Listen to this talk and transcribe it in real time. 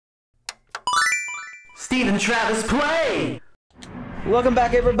Steven Travis play! Welcome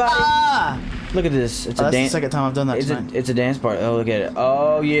back, everybody. Ah! Look at this. It's a That's the dance. second time I've done that tonight. It's a dance part. Oh, look at it.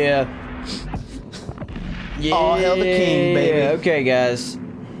 Oh yeah. Yeah. All hail the king, baby. Okay, guys.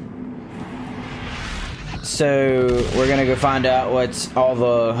 So we're gonna go find out what's all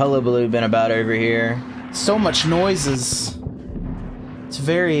the hullabaloo been about over here. So much noises. It's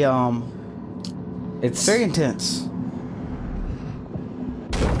very It's very intense.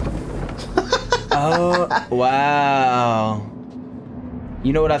 Oh wow.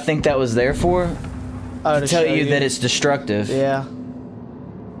 You know what I think that was there for? Oh, To tell you that it's destructive. Yeah.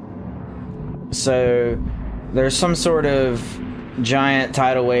 So there's some sort of giant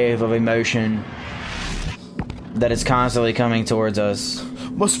tidal wave of emotion that is constantly coming towards us.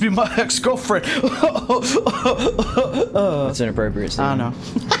 Must be my ex-girlfriend. That's inappropriate. I know.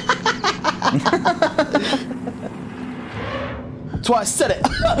 That's why I said it.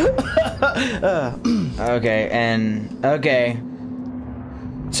 Okay.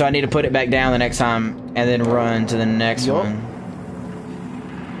 So I need to put it back down the next time and then run to the next one.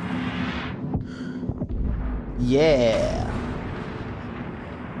 Yeah.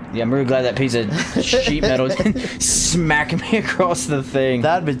 Yeah, I'm really glad that piece of sheet metal didn't smack me across the thing.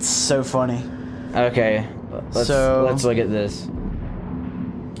 That'd be so funny. Okay, let's look at this.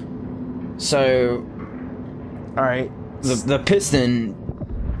 So, all right, the piston.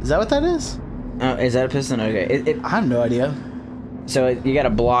 Is that what that is? Is that a piston? Okay, I have no idea. So you gotta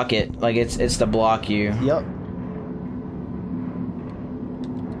block it, like it's to block you. Yep.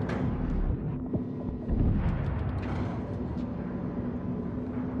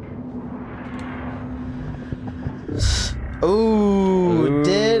 Ooh,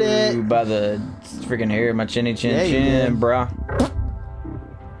 did it? By the freaking hair of my chinny chin Yeah, you chin, did. bruh.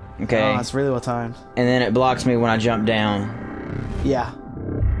 Okay. Oh, that's really well timed. And then it blocks me when I jump down. Yeah.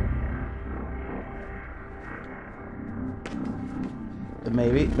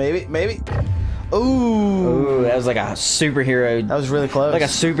 Maybe. Ooh. Ooh, that was like a superhero. That was really close. Like a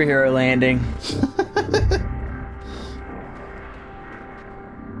superhero landing.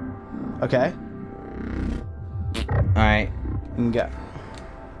 Okay. Alright. You can go.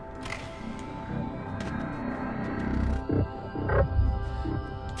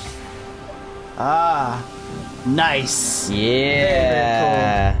 Ah. Nice.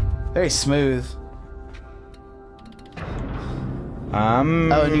 Yeah. Very cool. Very smooth. Oh,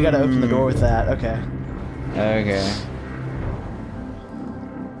 and you gotta open the door with that. Okay. Okay.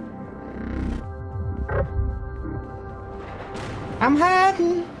 I'm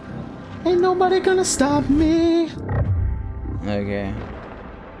hiding. Ain't nobody gonna stop me. Okay.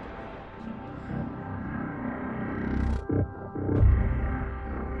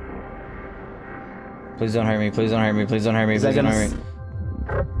 Please don't hurt me. Please don't hurt me. Please don't hurt me. Is Please that don't gonna hurt me.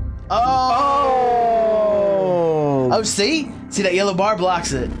 Oh! Oh, see? See, that yellow bar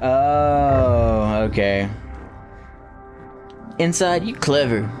blocks it. Oh, okay. Inside, you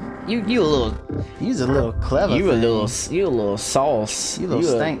clever. You a little. He's a little clever. You a thing. little sauce. You a little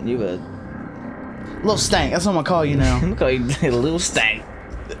stank. You a Little stank. That's what I'm gonna call you now. I'm gonna call you a little stank.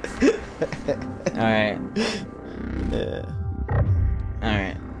 Alright. Yeah.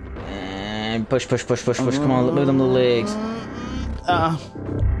 Alright. And push. Come on, move them little legs.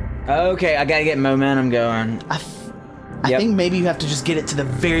 Okay, I gotta get momentum going. I think maybe you have to just get it to the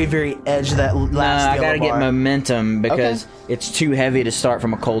very, very edge of that last I yellow gotta get bar. momentum because it's too heavy to start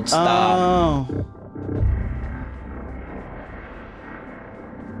from a cold stop. Oh.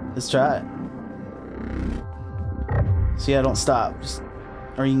 Let's try it. So yeah, don't stop. Just,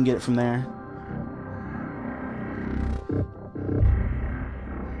 or you can get it from there.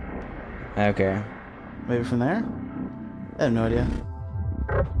 Okay. Maybe from there? I have no idea.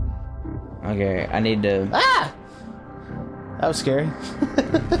 Okay, I need to... Ah! That was scary.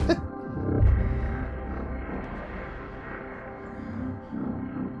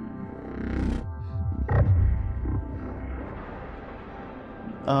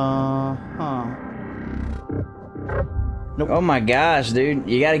 Nope. Oh my gosh, dude.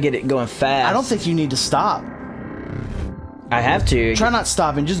 You gotta get it going fast. I don't think you need to stop. I have to. Try not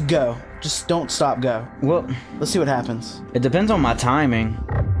stopping, just go. Just don't stop, go. Well, Let's see what happens. it depends on my timing.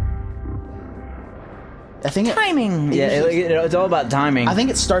 I think Timing! Yeah, it's all about timing. I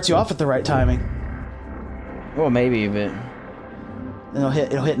think it starts you off at the right timing. Well, maybe, but... Then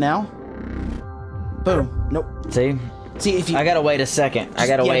it'll hit now. Boom. Nope. See? See if you I gotta wait a second. I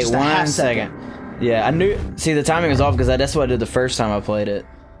gotta wait just a half 1 second. Yeah, I knew... See, the timing was off because that's what I did the first time I played it.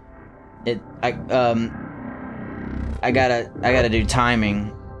 I gotta do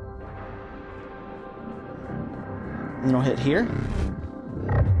timing. And it'll hit here.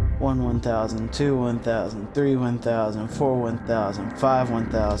 1 1,000, 2 1,000, 3 1,000, 4 1,000, 5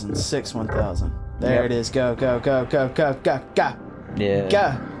 1,000, 6 1,000. There Yep. it is. Go, go, go, go, go, go, go. Yeah.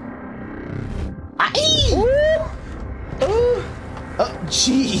 Go. Ooh. Oh,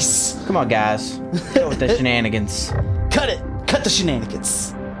 jeez. Come on, guys. Go with the shenanigans. Cut it. Cut the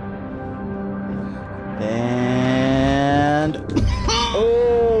shenanigans. And...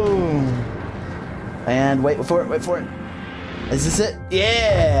 Oh. And wait for it, wait for it. Is this it?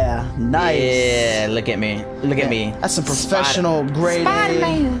 Yeah. Nice. Yeah, look at me. Look at me. That's some professional grade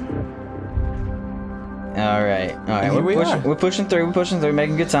A. All right. Here we are. We're pushing through. We're pushing through.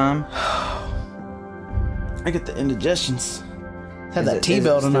 Making good time. I get the indigestions. Had Is that it-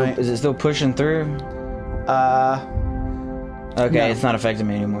 T-bill is it tonight. Still, is it still pushing through? Okay, No. it's not affecting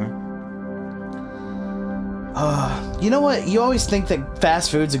me anymore. You know what? You always think that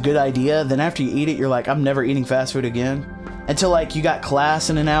fast food's a good idea. Then after you eat it, you're like, I'm never eating fast food again. Until like you got class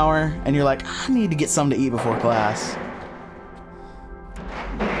in an hour, and you're like, I need to get something to eat before class.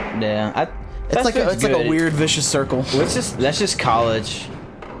 Yeah, It's like a weird vicious circle. Well, that's just college.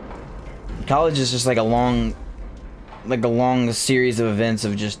 College is just like a long series of events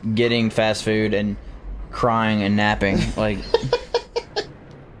of just getting fast food and crying and napping. Like,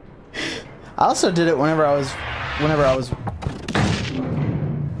 I also did it whenever I was.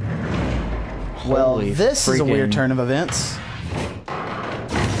 Well, Holy this is a weird freaking- turn of events.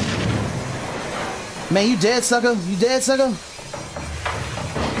 Man, you dead, sucker? You dead, sucker?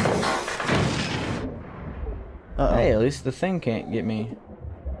 Uh-oh. hey, at least the thing can't get me.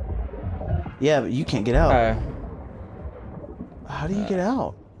 Yeah, but you can't get out. Uh, How do you get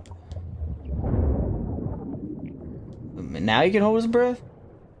out? now you can hold his breath.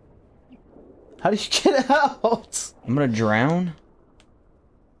 How do you get out? I'm gonna drown.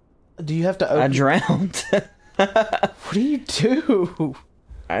 Do you have to I open? drowned. What do you do?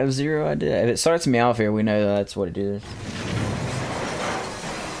 I have zero idea. If it starts me off here, we know that's what it is.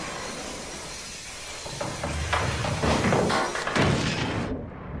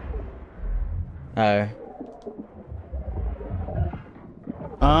 Oh.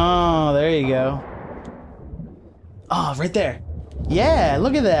 Oh, there you go. Oh, right there. Yeah,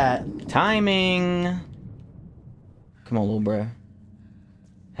 look at that. Timing. Come on, little bro.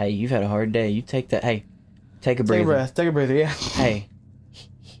 Hey, you've had a hard day. You take that. Hey, take a Take breather. a breath. Take a breather. Yeah. Hey.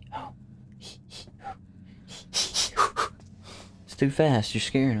 It's too fast. You're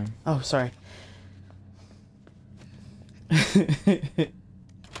scaring him. Oh, sorry.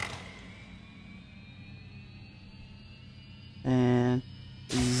 And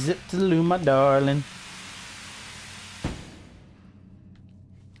zip to the loo, my darling.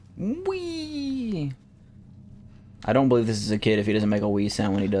 Wee. I don't believe this is a kid if he doesn't make a wee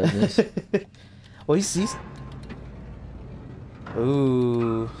sound when he does this. Well, he's...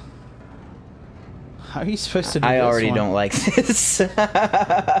 Ooh. How are you supposed to do I this already one? don't like this.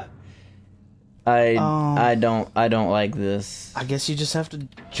 I don't like this. I guess you just have to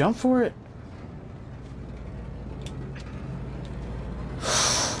jump for it.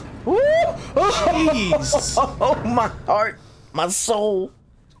 Woo! Jeez! Oh, my heart, my soul.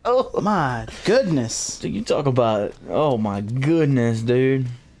 Oh My goodness. dude, you talk about, oh my goodness, dude.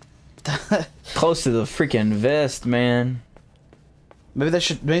 Close to the freaking vest, man. Maybe they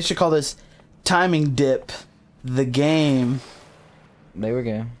should call this timing dip the game. There we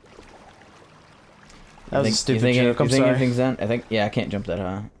go. That was a stupid you think, joke. I'm you think sorry. anything's done? I think, yeah, I can't jump that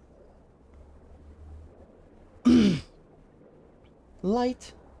high.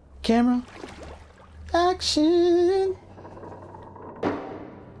 Light, camera, action.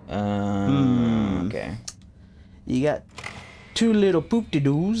 Okay. You got two little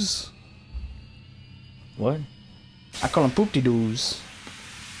poop-de-doos. What? I call them poop-de-doos.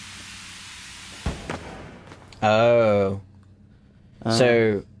 Oh.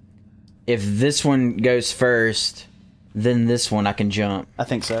 So, if this one goes first, then this one I can jump. I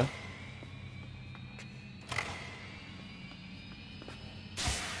think so.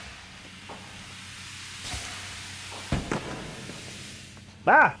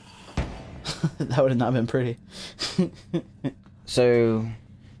 Ah! That would have not been pretty. So,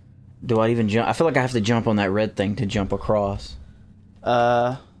 do I even jump? I feel like I have to jump on that red thing to jump across.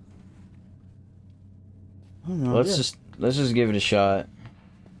 I don't know, Let's just give it a shot.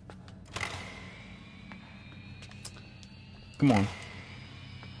 Come on.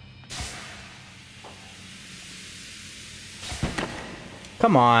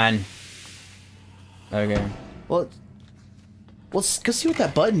 Come on. Okay. Well, go see what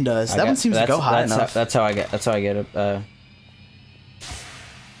that button does. That one seems to go high enough. That's how I get it.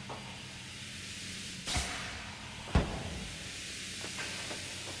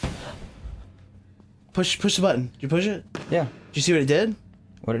 Push the button. Did you push it? Yeah. Did you see what it did?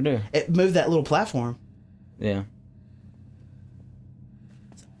 What'd it do? It moved that little platform. Yeah.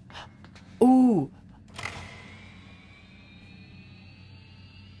 Ooh.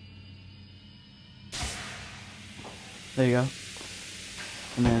 There you go.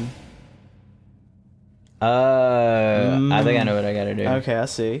 And then. I think I know what I gotta do. Okay, I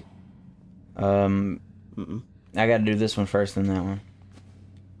see. I gotta do this one first, then that one.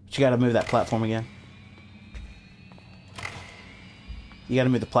 But you gotta move that platform again. You gotta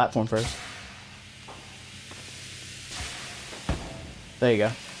move the platform first. There you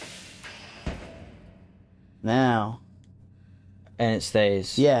go. Now. And it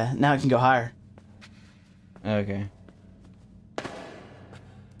stays. Yeah, now it can go higher. Okay.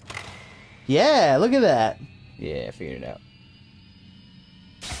 Yeah, look at that. Yeah, I figured it out.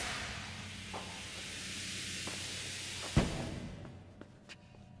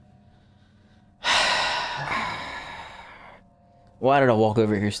 Why did I walk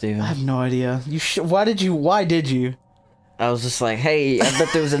over here, Steven? I have no idea. Why did you? I was just like, hey, I bet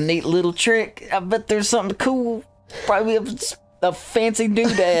there was a neat little trick. I bet there's something cool. Probably a fancy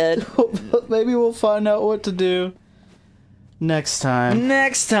doodad. Maybe we'll find out what to do next time.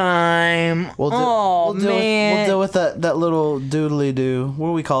 Next time. We'll deal with that little doodly doo. What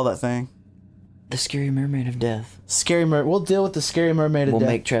do we call that thing? The scary mermaid of death. We'll deal with the scary mermaid of death. We'll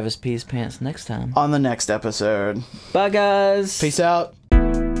make Travis pee his pants next time. On the next episode. Bye, guys. Peace out.